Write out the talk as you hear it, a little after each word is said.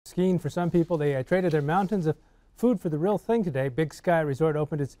skiing for some people. They traded their mountains of food for the real thing today. Big Sky Resort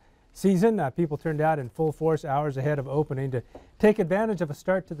opened its season. People turned out in full force hours ahead of opening to take advantage of a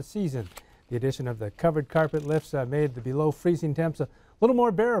start to the season. The addition of the covered carpet lifts made the below freezing temps a little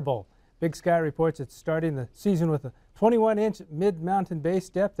more bearable. Big Sky reports it's starting the season with a 21-inch mid-mountain base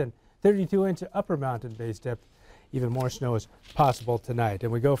depth and 32-inch upper mountain base depth. Even more snow is possible tonight.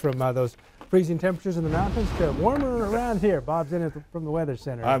 And we go from those freezing temperatures in the mountains to warmer around here. Bob's in it from the Weather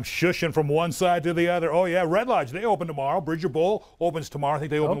Center. I'm shushing from one side to the other. Oh, yeah, Red Lodge, they open tomorrow. Bridger Bowl opens tomorrow. I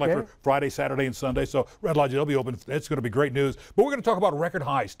think they open like for Friday, Saturday, and Sunday. So Red Lodge, they'll be open. It's going to be great news. But we're going to talk about record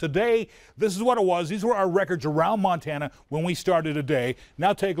highs. Today, this is what it was. These were our records around Montana when we started today.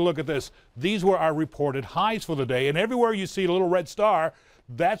 Now take a look at this. These were our reported highs for the day. And everywhere you see a little red star,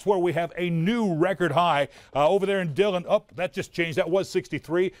 that's where we have a new record high. Over there in Dillon, that just changed. That was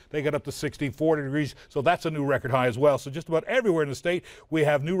 63. They got up to 64 degrees, so that's a new record high as well. So just about everywhere in the state, we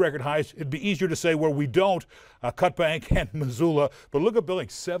have new record highs. It'd be easier to say where we don't, Cut Bank and Missoula. But look at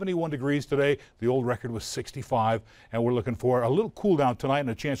Billings, 71 degrees today. The old record was 65, and we're looking for a little cool down tonight and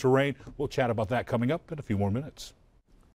a chance for rain. We'll chat about that coming up in a few more minutes.